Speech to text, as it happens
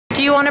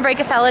Do you want to break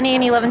a felony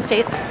in 11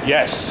 states?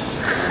 Yes.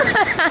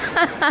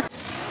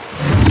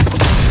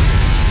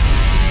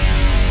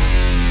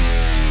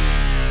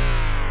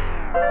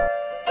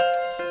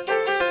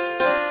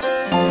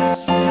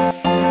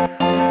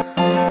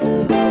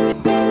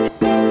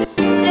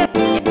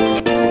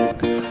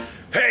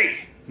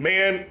 Hey,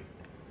 man.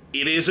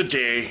 It is a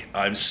day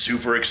I'm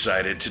super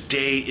excited.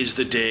 Today is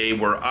the day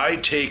where I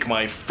take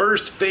my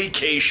first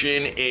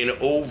vacation in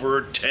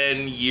over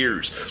 10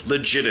 years.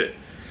 Legit.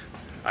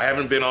 I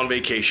haven't been on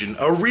vacation,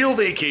 a real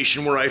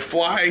vacation where I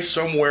fly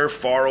somewhere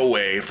far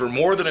away for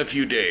more than a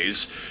few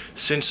days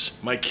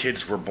since my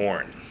kids were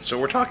born. So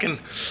we're talking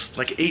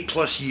like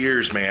 8+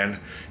 years, man.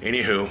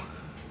 Anywho,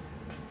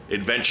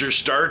 adventure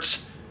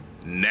starts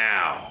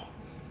now.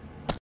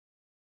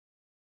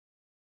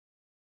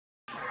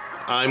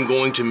 I'm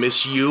going to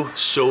miss you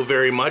so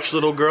very much,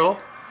 little girl.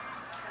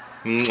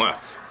 Mwah.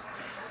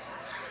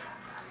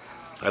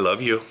 I love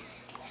you.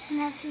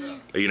 Love you.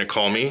 Are you gonna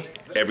call me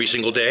every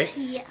single day?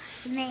 Yes,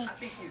 me.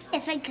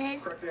 If I could.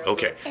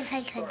 Okay. If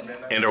I could.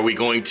 And are we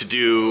going to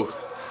do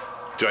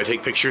I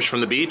take pictures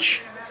from the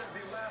beach?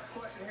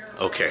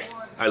 Okay.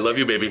 I love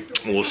you, baby.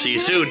 We'll see you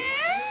soon.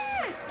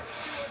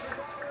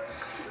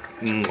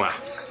 Mwah.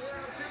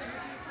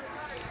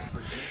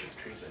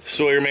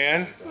 Sawyer,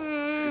 man,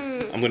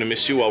 I'm gonna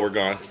miss you while we're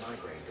gone.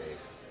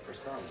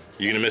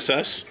 You gonna miss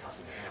us?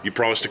 You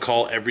promise to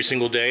call every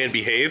single day and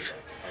behave?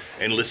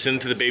 And listen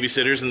to the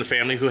babysitters and the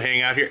family who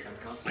hang out here?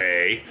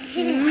 Hey.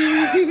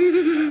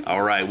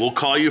 All right, we'll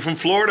call you from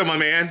Florida, my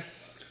man.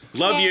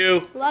 Love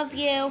you. Love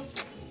you.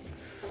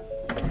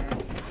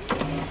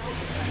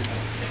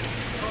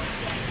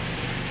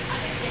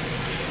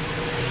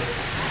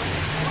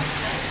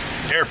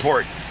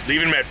 Airport,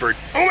 leaving Medford.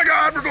 Oh my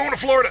God, we're going to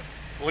Florida.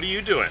 What are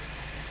you doing?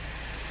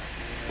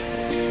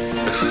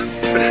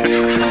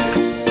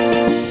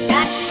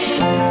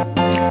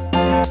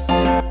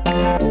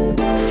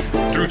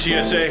 Through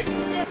TSA.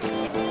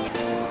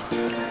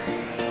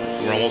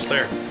 We're almost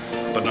there,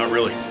 but not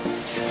really.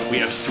 We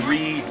have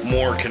 3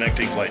 more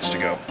connecting flights to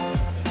go.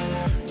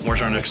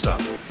 Where's our next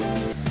stop?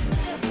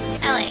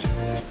 LA.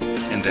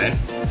 And then?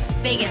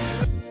 Vegas.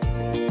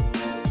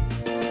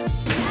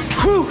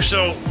 Whew,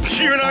 so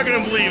you're not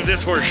gonna believe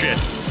this horse shit.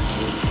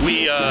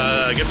 We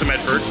get to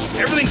Medford,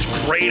 everything's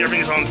great,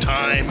 everything's on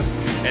time,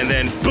 and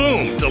then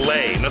boom,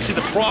 delay. Now see,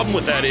 the problem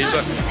with that is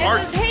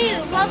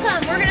Hey,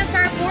 welcome, we're gonna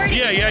start boarding.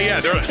 Yeah.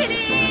 Just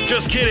kidding.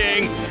 Just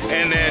kidding.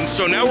 And then,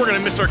 so now we're gonna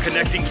miss our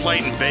connecting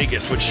flight in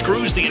Vegas, which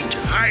screws the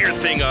entire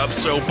thing up.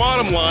 So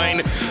bottom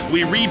line,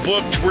 we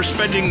rebooked, we're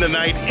spending the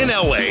night in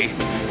LA,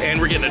 and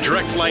we're getting a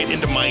direct flight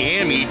into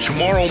Miami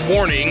tomorrow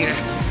morning.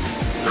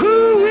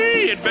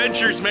 Whoo-wee,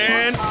 adventures,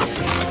 man.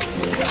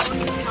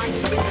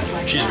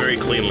 She's very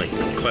cleanly.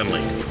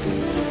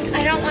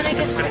 I don't want to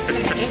get sick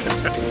today.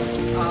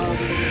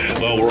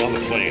 Well, we're on the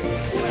plane.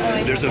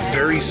 There's a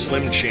very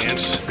slim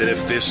chance that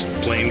if this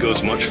plane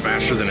goes much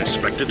faster than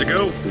expected to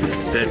go,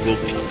 that we'll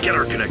get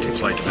our connecting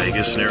flight to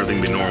Vegas and everything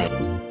will be normal.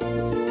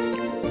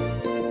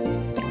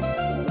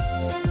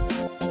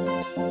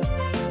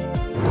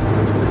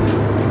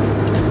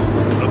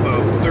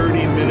 About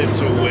 30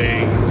 minutes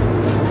away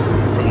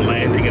from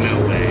landing in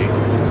LA.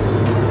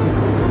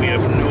 We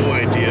have no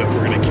idea if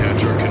we're going to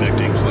catch our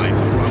connecting flight.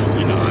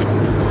 Probably not.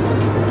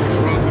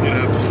 Probably going to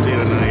have to stay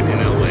the night in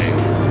LA.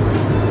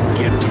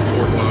 Get to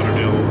Fort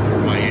Lauderdale or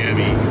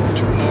Miami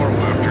tomorrow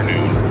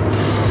afternoon.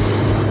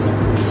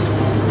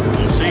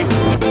 We'll see.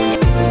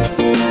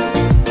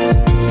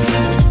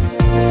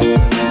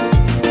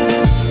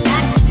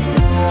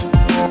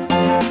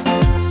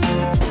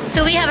 So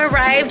we have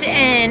arrived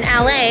in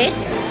LA,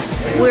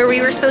 where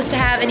we were supposed to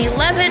have an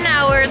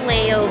 11-hour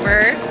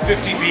layover.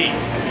 50B.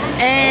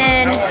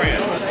 And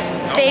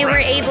they were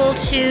able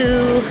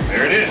to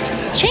There it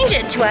is. change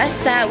it to us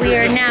that we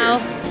are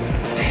now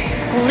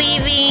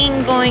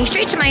leaving, going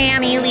straight to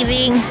Miami,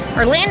 leaving,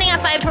 or landing at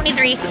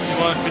 5:23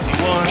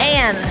 51.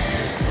 a.m.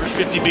 Where's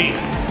 50B?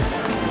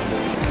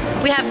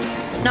 We have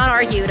not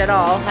argued at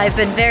all. I've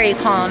been very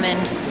calm and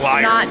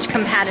Liar. not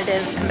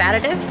combative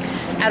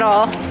at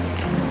all.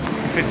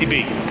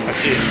 50B. I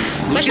see it.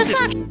 Wish us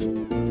luck.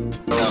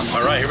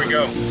 All right, here we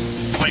go.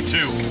 Flight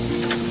 2.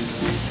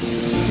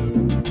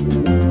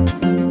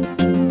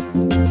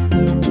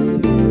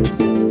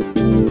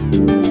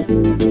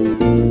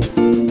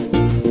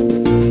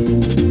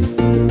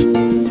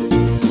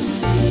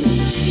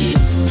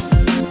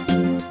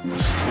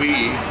 We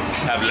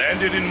have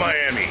landed in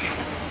Miami.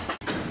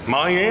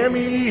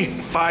 Miami,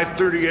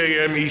 5:30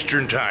 a.m.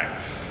 Eastern Time.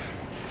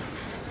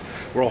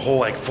 We're a whole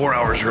like 4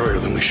 hours earlier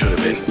than we should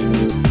have been.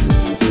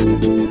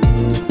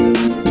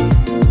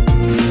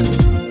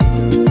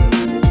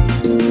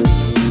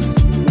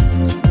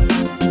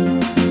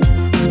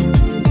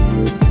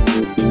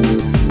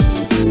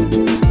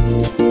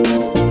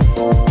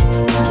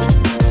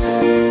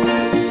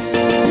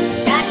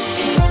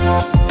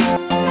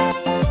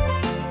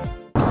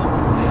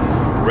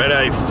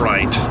 Red-eye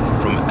flight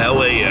from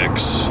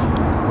LAX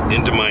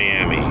into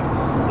Miami.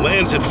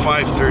 Lands at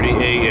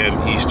 5:30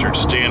 a.m. Eastern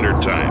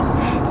Standard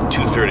Time,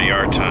 2:30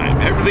 our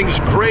time. Everything's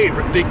great.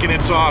 We're thinking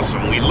it's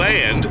awesome. We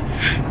land.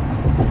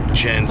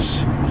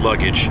 Jen's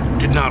luggage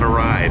did not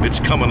arrive. It's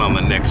coming on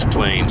the next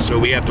plane, so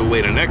we have to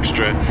wait an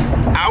extra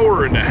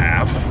hour and a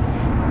half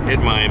at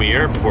Miami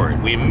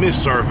Airport. We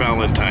miss our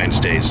Valentine's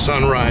Day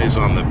sunrise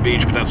on the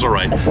beach, but that's all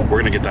right. We're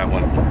gonna get that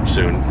one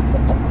soon.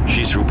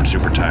 She's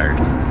super tired.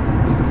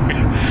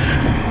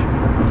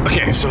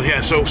 Okay, so yeah,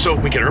 so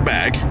we get her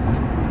bag.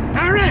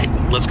 All right,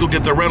 let's go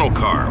get the rental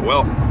car.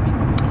 Well,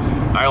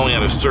 I only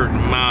had a certain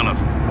amount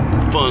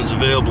of funds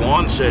available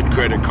on said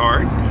credit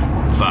card.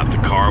 Thought the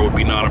car would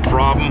be not a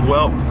problem.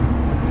 Well,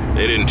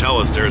 they didn't tell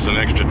us there's an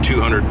extra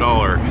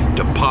 $200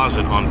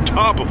 deposit on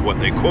top of what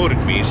they quoted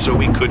me, so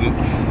we couldn't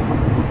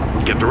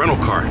get the rental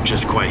car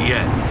just quite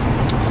yet.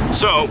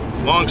 So,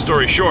 long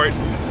story short,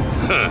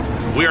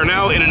 we are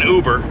now in an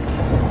Uber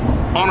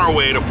on our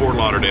way to Fort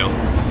Lauderdale,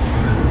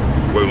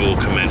 where we will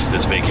commence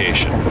this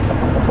vacation.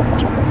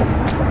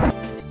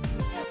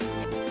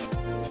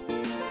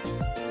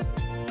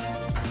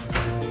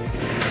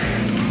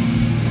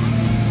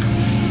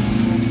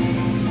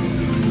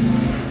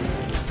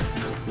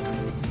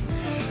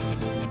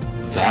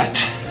 That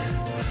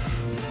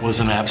was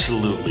an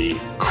absolutely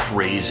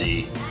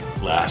crazy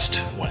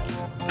last,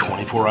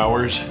 24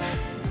 hours?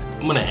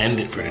 I'm gonna end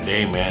it for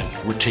today, man.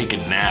 We're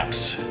taking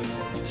naps.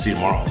 See you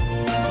tomorrow.